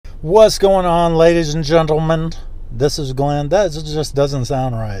What's going on, ladies and gentlemen? This is Glenn. That just doesn't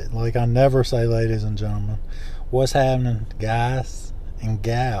sound right. Like, I never say ladies and gentlemen. What's happening, guys and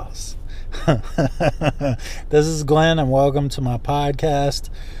gals? This is Glenn, and welcome to my podcast.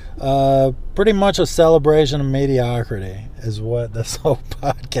 Pretty much a celebration of mediocrity is what this whole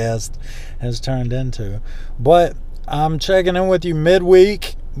podcast has turned into. But I'm checking in with you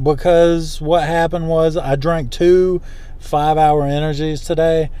midweek because what happened was I drank 2 5-hour energies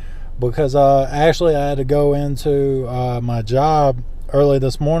today. Because actually I had to go into my job early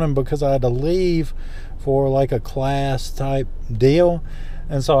this morning because I had to leave for like a class type deal.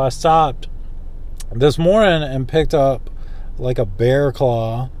 And so I stopped this morning and picked up like a bear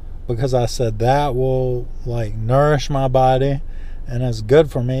claw because I said that will like nourish my body and it's good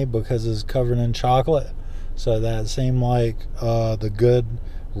for me because it's covered in chocolate. So that seemed like the good,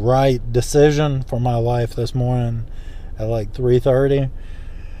 right decision for my life this morning at like 3:30.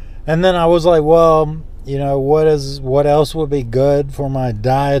 And then I was like, well, you know, what else would be good for my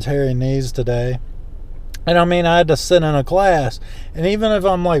dietary needs today? And I mean, I had to sit in a class. And even if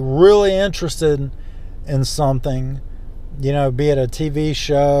I'm like really interested in something, you know, be it a TV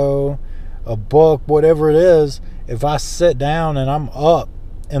show, a book, whatever it is, if I sit down and I'm up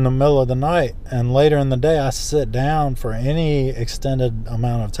in the middle of the night and later in the day I sit down for any extended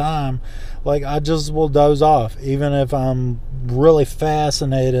amount of time, like I just will doze off, even if I'm really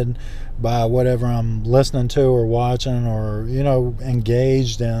fascinated by whatever I'm listening to or watching or, you know,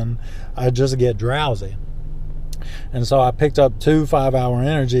 engaged in. I just get drowsy. And so I picked up 2 5-hour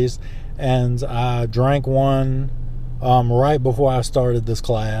energies and I drank one right before I started this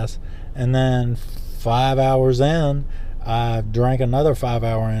class, and then 5 hours in I drank another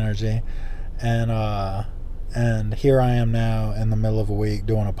 5-hour energy, and here I am now in the middle of a week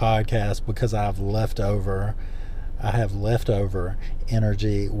doing a podcast because I have leftover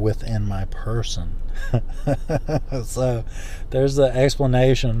energy within my person. So there's the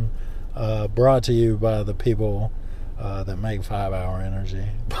explanation brought to you by the people that make 5-hour energy.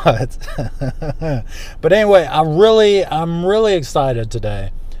 But anyway, I'm really excited today.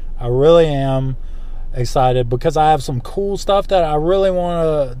 I really am excited because I have some cool stuff that I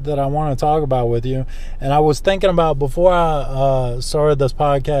want to talk about with you. And I was thinking about, before I started this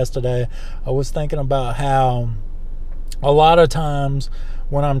podcast today, I was thinking about how a lot of times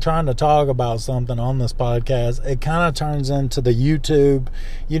when I'm trying to talk about something on this podcast, it kind of turns into the YouTube,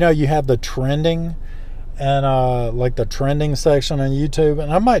 you know, you have the trending and like the trending section on YouTube,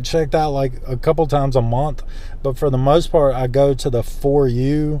 and I might check that like a couple times a month, but for the most part I go to the For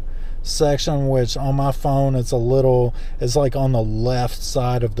You section, which on my phone it's like on the left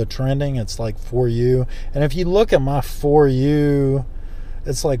side of the trending. It's like For You, and if you look at my For You,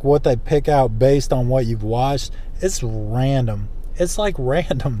 it's like what they pick out based on what you've watched. It's random. It's like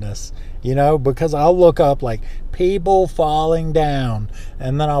randomness, you know, because I'll look up like people falling down,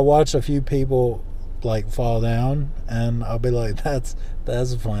 and then I'll watch a few people like fall down, and I'll be like, that's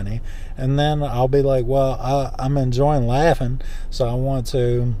funny, and then I'll be like, well, I'm enjoying laughing, so I want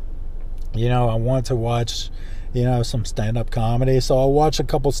to watch, you know, some stand-up comedy. So I'll watch a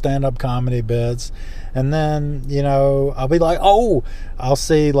couple stand-up comedy bits, and then, you know, I'll be like, oh, I'll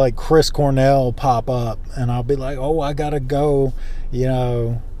see like Chris Cornell pop up, and I'll be like, oh, I gotta go, you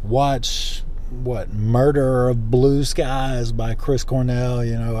know, watch Murder of Blue Skies by Chris Cornell.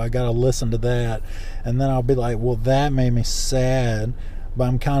 You know, I gotta listen to that. And then I'll be like, well, that made me sad, but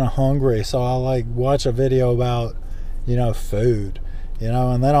I'm kind of hungry, so I'll like watch a video about, you know, food. You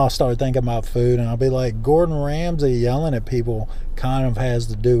know, and then I'll start thinking about food, and I'll be like, Gordon Ramsay yelling at people kind of has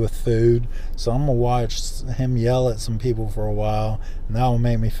to do with food. So I'm going to watch him yell at some people for a while, and that will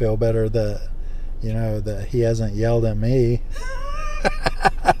make me feel better that, you know, that he hasn't yelled at me.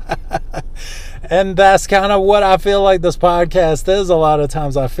 And that's kind of what I feel like this podcast is a lot of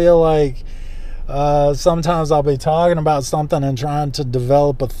times. I feel like sometimes I'll be talking about something and trying to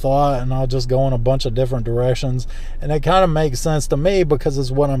develop a thought, and I'll just go in a bunch of different directions, and it kind of makes sense to me because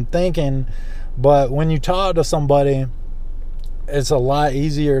it's what I'm thinking. But when you talk to somebody, it's a lot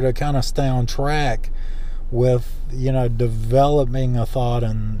easier to kind of stay on track with, you know, developing a thought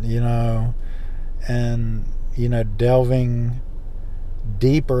and delving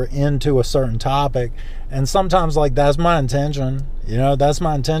deeper into a certain topic. And sometimes, like, that's my intention, you know, that's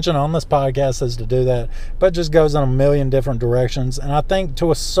my intention on this podcast, is to do that, but it just goes in a million different directions. And I think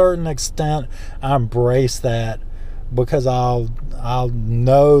to a certain extent I embrace that, because I'll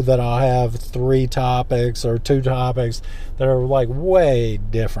know that I'll have 3 topics or 2 topics that are like way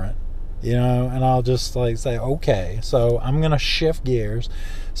different and I'll just like say, okay, so I'm going to shift gears.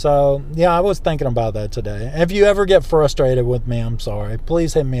 So, yeah, I was thinking about that today. If you ever get frustrated with me, I'm sorry.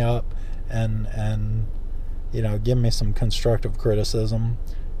 Please hit me up and give me some constructive criticism,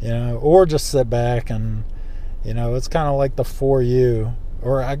 or just sit back and, it's kind of like the for you,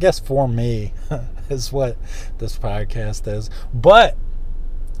 or I guess for me is what this podcast is. But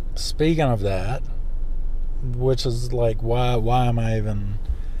speaking of that, which is like, why am I even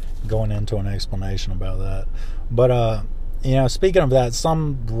going into an explanation about that? But, speaking of that,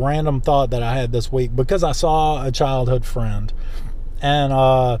 some random thought that I had this week, because I saw a childhood friend, and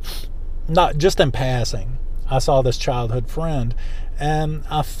not just in passing, I saw this childhood friend, and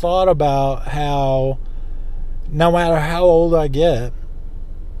I thought about how no matter how old I get,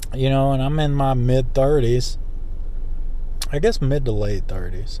 and I'm in my mid-30s, I guess mid to late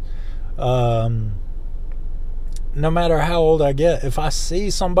 30s, no matter how old I get, if I see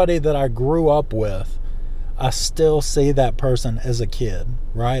somebody that I grew up with, I still see that person as a kid,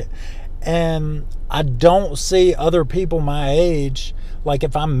 right? And I don't see other people my age, like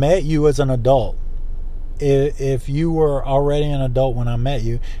if I met you as an adult, if you were already an adult when I met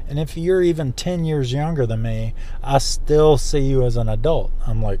you, and if you're even 10 years younger than me, I still see you as an adult.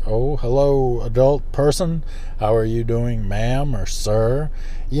 I'm like, oh, hello, adult person. How are you doing, ma'am or sir?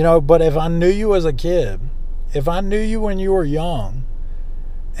 But if I knew you as a kid, if I knew you when you were young,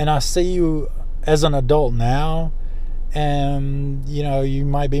 and I see you as an adult now, and you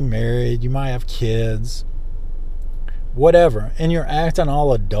might be married, you might have kids, whatever, and you're acting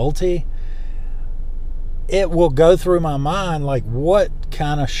all adulty, it will go through my mind like, what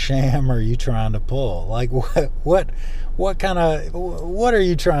kind of sham are you trying to pull? Like, what are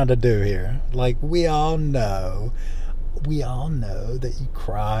you trying to do here? Like, we all know that you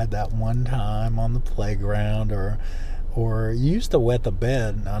cried that one time on the playground, or you used to wet the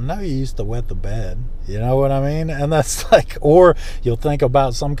bed. I know you used to wet the bed. You know what I mean? And that's like, or you'll think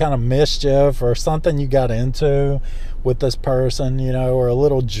about some kind of mischief or something you got into with this person, or a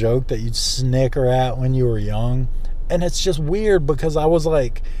little joke that you'd snicker at when you were young. And it's just weird, because I was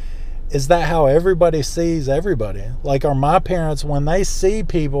like, is that how everybody sees everybody? Like, are my parents, when they see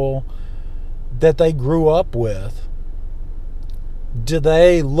people that they grew up with, do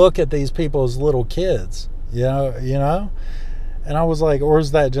they look at these people as little kids? And I was like, or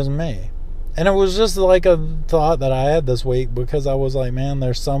is that just me? And it was just like a thought that I had this week, because I was like, man,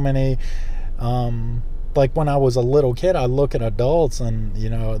 there's so many, like when I was a little kid, I'd look at adults and,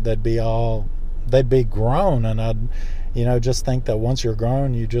 they'd be grown, and I'd, just think that once you're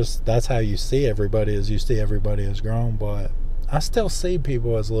grown, that's how you see everybody, as you see everybody as grown. But I still see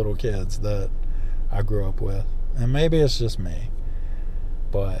people as little kids that I grew up with. And maybe it's just me,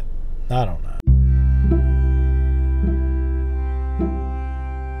 but I don't know.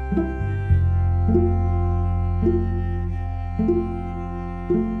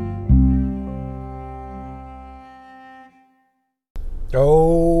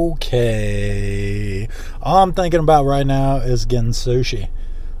 Okay. All I'm thinking about right now is getting sushi.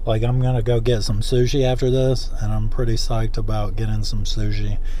 Like, I'm going to go get some sushi after this, and I'm pretty psyched about getting some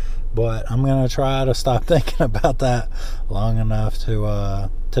sushi. But I'm going to try to stop thinking about that long enough to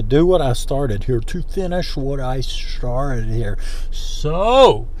do what I started here, to finish what I started here.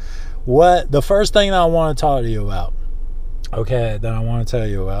 So, the first thing that I want to talk to you about, that I want to tell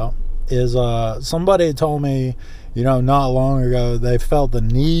you about, is somebody told me, not long ago, they felt the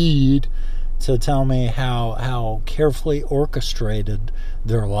need to tell me how carefully orchestrated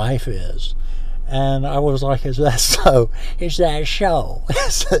their life is. And I was like, is that so? Is that so?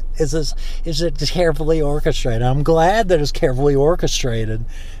 Is it carefully orchestrated? I'm glad that it's carefully orchestrated,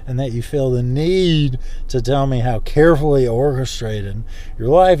 and that you feel the need to tell me how carefully orchestrated your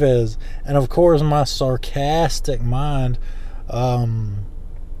life is. And of course, my sarcastic mind,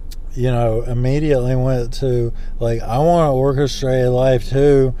 immediately went to, like, I want an orchestrated life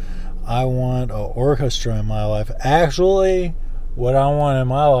too. I want an orchestra in my life. Actually, what I want in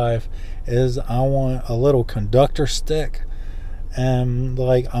my life is I want a little conductor stick, and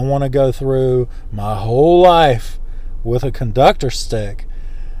like, I want to go through my whole life with a conductor stick,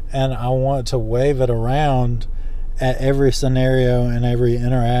 and I want to wave it around at every scenario and every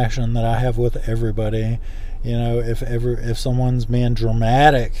interaction that I have with everybody. If someone's being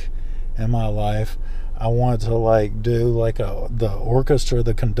dramatic in my life, I want to like do like the orchestra,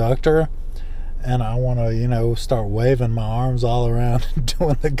 the conductor, and I want to, start waving my arms all around and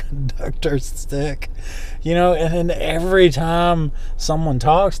doing the conductor stick, and then every time someone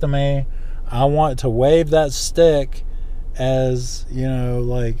talks to me, I want to wave that stick as,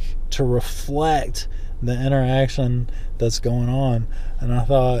 like, to reflect the interaction that's going on. And I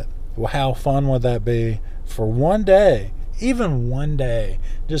thought, How fun would that be for one day, even one day,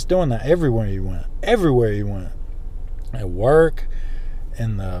 just doing that everywhere you went, at work,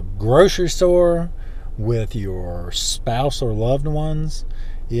 in the grocery store, with your spouse or loved ones,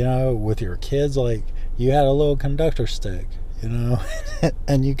 with your kids. Like, you had a little conductor stick,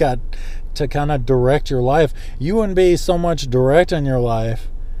 and you got to kind of direct your life. You wouldn't be so much directing your life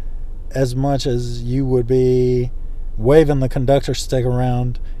as much as you would be waving the conductor stick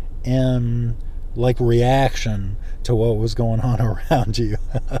around in like reaction to what was going on around you.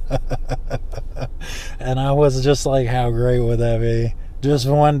 And I was just like, how great would that be? Just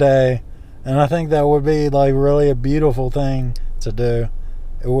one day. And I think that would be like really a beautiful thing to do.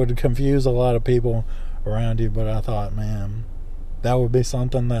 It would confuse a lot of people around you, but I thought, man, that would be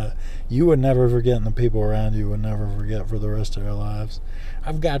something that you would never forget, and the people around you would never forget for the rest of their lives.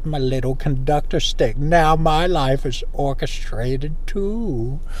 I've got my little conductor stick. Now my life is orchestrated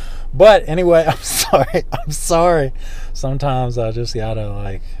too. But anyway, I'm sorry. Sometimes I just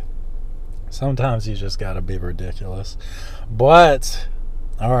gotta sometimes you just gotta be ridiculous. But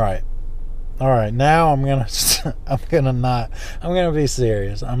all right. Now I'm gonna be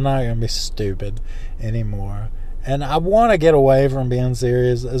serious. I'm not gonna be stupid anymore. And I want to get away from being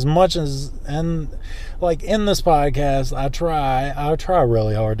serious as much as, and like in this podcast, I try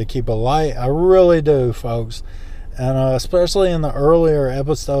really hard to keep it light. I really do, folks. And especially in the earlier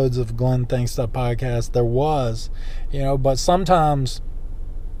episodes of Glenn Thinks Stuff podcast, there was, but sometimes,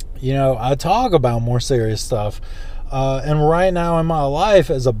 I talk about more serious stuff. And right now in my life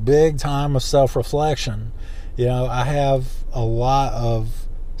is a big time of self-reflection. I have a lot of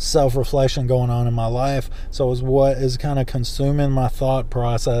self-reflection going on in my life, so it's what is kind of consuming my thought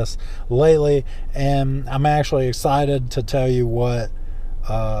process lately. And I'm actually excited to tell you what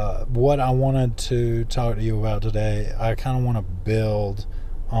I wanted to talk to you about today. I kind of want to build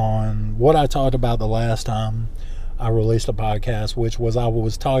on what I talked about the last time I released a podcast, which was I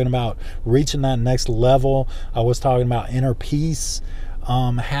was talking about reaching that next level. I was talking about inner peace,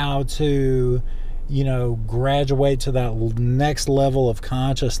 how to graduate to that next level of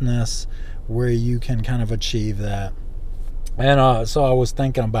consciousness where you can kind of achieve that. And so I was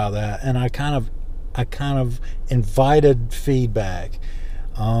thinking about that, and I kind of invited feedback.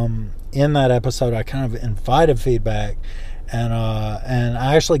 In that episode, I kind of invited feedback, and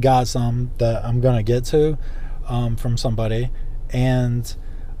I actually got some that I'm going to get to from somebody. And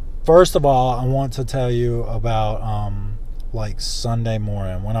first of all, I want to tell you about Sunday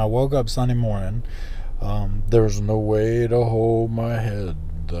morning. When I woke up Sunday morning, there's no way to hold my head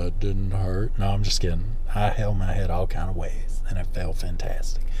that didn't hurt. No, I'm just kidding. I held my head all kind of ways, and it felt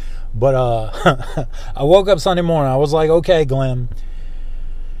fantastic. But I woke up Sunday morning. I was like, okay, Glenn,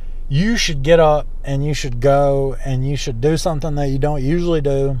 you should get up and you should go and you should do something that you don't usually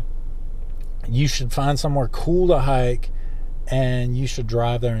do. You should find somewhere cool to hike, and you should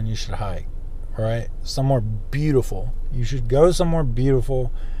drive there and you should hike, right? Somewhere beautiful. You should go somewhere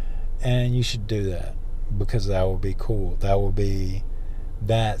beautiful, and you should do that, because that would be cool.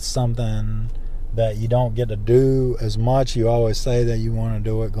 That's something that you don't get to do as much. You always say that you want to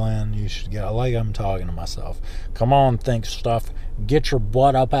do it, Glenn. You should get, like I'm talking to myself. Come on, think stuff. Get your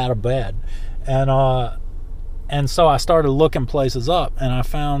butt up out of bed. And so I started looking places up, and I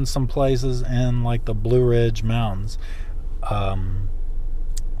found some places in like the Blue Ridge Mountains.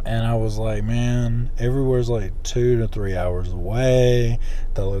 And I was like, man, everywhere's like 2 to 3 hours away.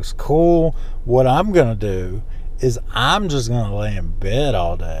 That looks cool. What I'm going to do is I'm just going to lay in bed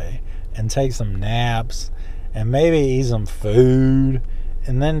all day and take some naps and maybe eat some food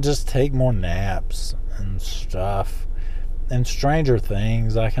and then just take more naps and stuff. And Stranger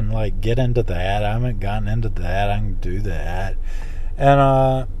Things, I can like get into that. I haven't gotten into that. I can do that.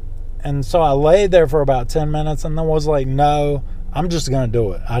 And so I laid there for about 10 minutes and then was like, no, I'm just going to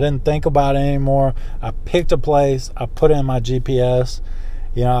do it. I didn't think about it anymore. I picked a place. I put in my GPS.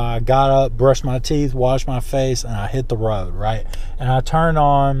 I got up, brushed my teeth, washed my face, and I hit the road, right? And I turned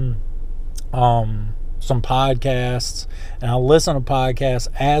on some podcasts, and I listened to podcasts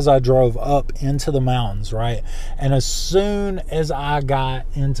as I drove up into the mountains, right? And as soon as I got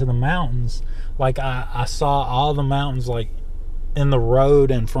into the mountains, like I saw all the mountains like in the road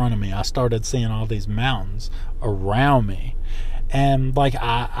in front of me. I started seeing all these mountains around me. And like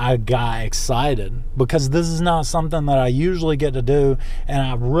I got excited, because this is not something that I usually get to do, and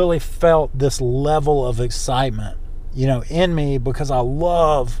I really felt this level of excitement, in me, because I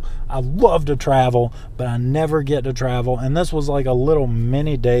love to travel, but I never get to travel. And this was like a little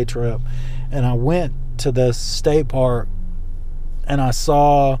mini day trip, and I went to this state park, and I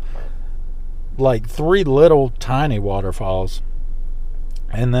saw like 3 little tiny waterfalls.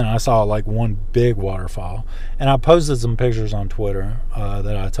 And then I saw like one big waterfall, and I posted some pictures on Twitter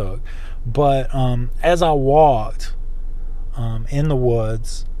that I took. But as I walked in the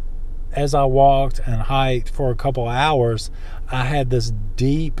woods, as I walked and hiked for a couple hours, I had this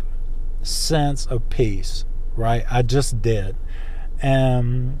deep sense of peace, right? I just did.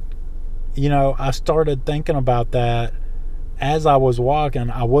 And, I started thinking about that as I was walking.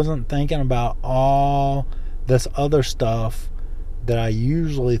 I wasn't thinking about all this other stuff that I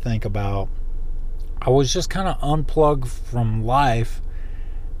usually think about. I was just kind of unplugged from life,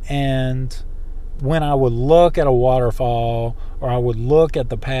 and when I would look at a waterfall or I would look at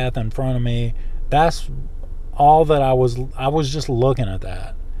the path in front of me, that's all that I was just looking at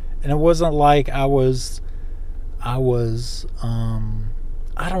that. And it wasn't like I was I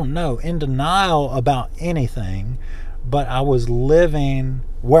don't know, in denial about anything, but I was living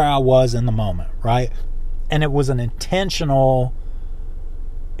where I was in the moment, right? And it was an intentional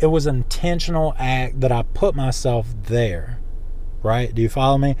act that I put myself there, right? Do you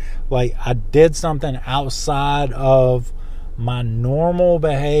follow me? Like, I did something outside of my normal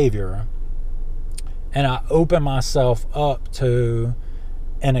behavior, and I opened myself up to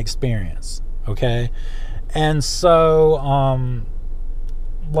an experience, okay? And so,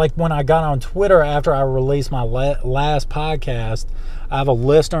 like when I got on Twitter after I released my last podcast, I have a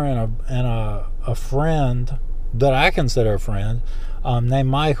listener and a friend that I consider a friend, named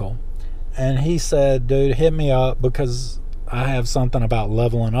Michael, and he said, dude, hit me up because I have something about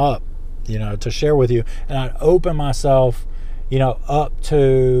leveling up, to share with you. And I open myself, up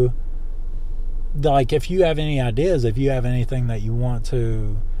to, like, if you have any ideas, if you have anything that you want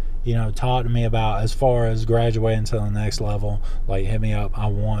to, talk to me about as far as graduating to the next level, like, hit me up. I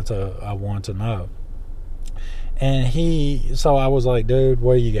want to know. And so I was like, dude,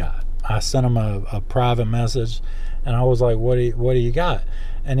 what do you got? I sent him a private message, and I was like, what do you got?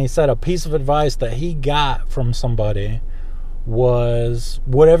 And he said a piece of advice that he got from somebody was,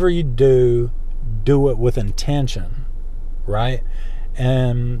 whatever you do it with intention, right?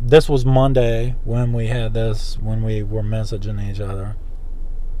 And this was Monday when we were messaging each other.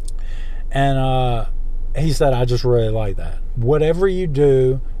 And he said, I just really like that. Whatever you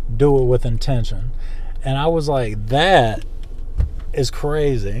do it with intention. And I was like, that is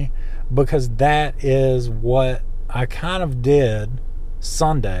crazy, because that is what I kind of did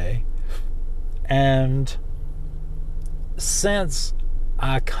Sunday. And since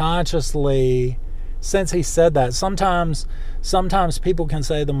he said that, sometimes people can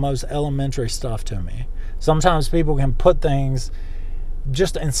say the most elementary stuff to me. Sometimes people can put things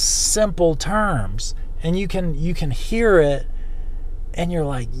just in simple terms, and you can hear it, and you're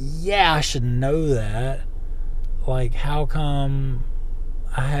like, yeah, I should know that. Like, how come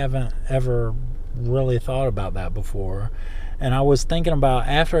I haven't ever really thought about that before? And I was thinking about,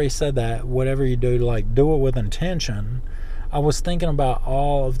 after he said that, whatever you do, like, do it with intention, I was thinking about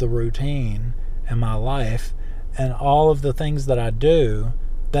all of the routine in my life and all of the things that I do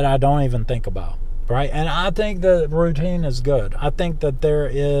that I don't even think about, right? And I think that routine is good. I think that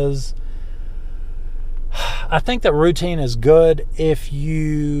routine is good if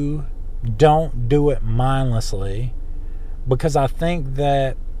you don't do it mindlessly, because I think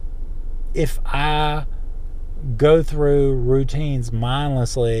that if I go through routines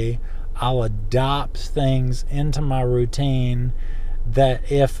mindlessly, I'll adopt things into my routine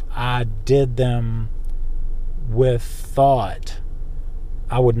that if I did them with thought,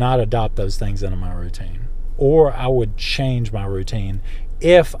 I would not adopt those things into my routine, or I would change my routine.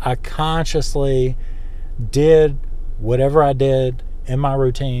 If I consciously did whatever I did in my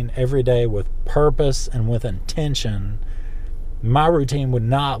routine every day with purpose and with intention, my routine would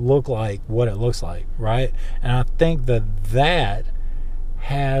not look like what it looks like, right? And I think that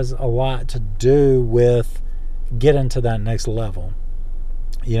has a lot to do with getting to that next level,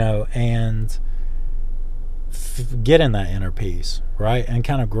 and getting that inner peace, right? And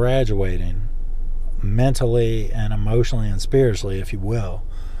kind of graduating mentally and emotionally and spiritually, if you will,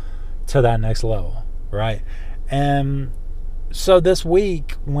 to that next level, right? And so this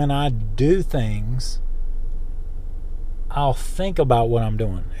week, when I do things, I'll think about what I'm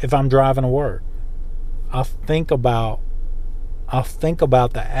doing. If I'm driving to work, I'll think about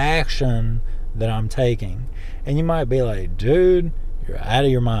the action that I'm taking. And you might be like, dude, you're out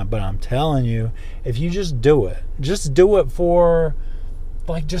of your mind. But I'm telling you, if you just do it for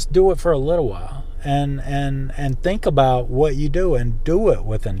a little while, and think about what you do, and do it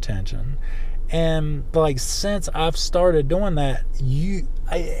with intention. And like, since I've started doing that,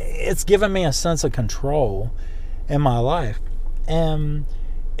 it's given me a sense of control in my life. And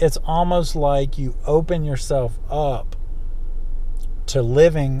it's almost like you open yourself up to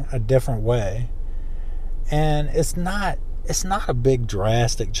living a different way. And it's not a big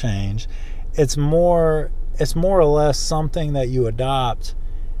drastic change. It's more or less something that you adopt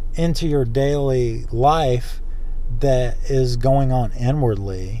into your daily life that is going on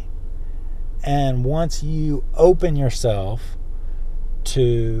inwardly. And once you open yourself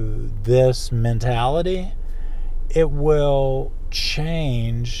to this mentality, it will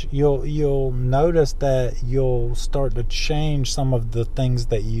change. You'll notice that you'll start to change some of the things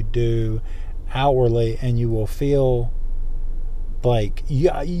that you do outwardly, and you will feel like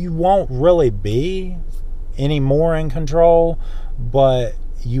you won't really be any more in control, but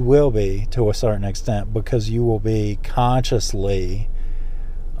you will be to a certain extent, because you will be consciously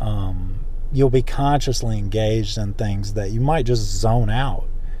engaged in things that you might just zone out.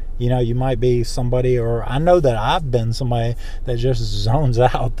 You might be somebody, or I know that I've been somebody that just zones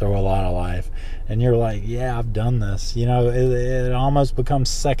out through a lot of life, and you're like, yeah, I've done this. It almost becomes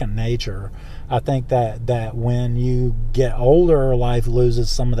second nature. I think that when you get older, life loses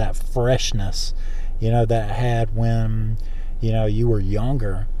some of that freshness, that it had when, you were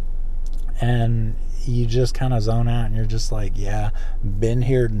younger. And you just kind of zone out, and you're just like, yeah, been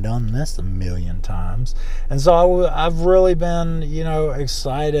here, done this a million times. And so I've really been,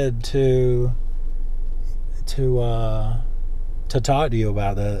 excited to talk to you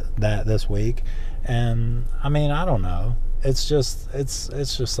about that this week. And I mean, I don't know. It's just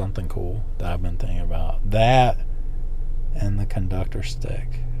something cool that I've been thinking about. That and the conductor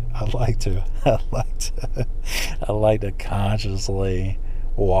stick. I like to consciously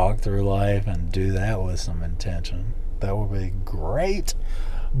walk through life and do that with some intention. That would be great.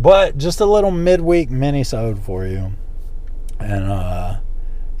 But just a little midweek mini-sode for you. And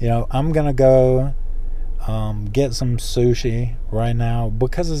I'm gonna go get some sushi right now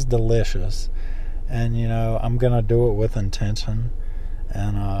because it's delicious. And I'm gonna do it with intention.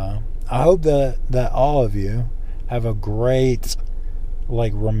 And I hope that all of you have a great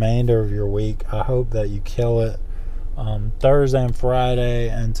remainder of your week. I hope that you kill it Thursday and Friday,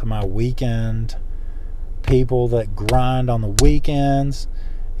 and to my weekend people that grind on the weekends,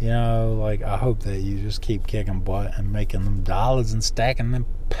 I hope that you just keep kicking butt and making them dollars and stacking them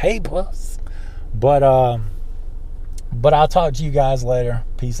papers. But I'll talk to you guys later.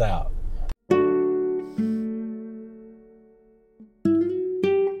 Peace out.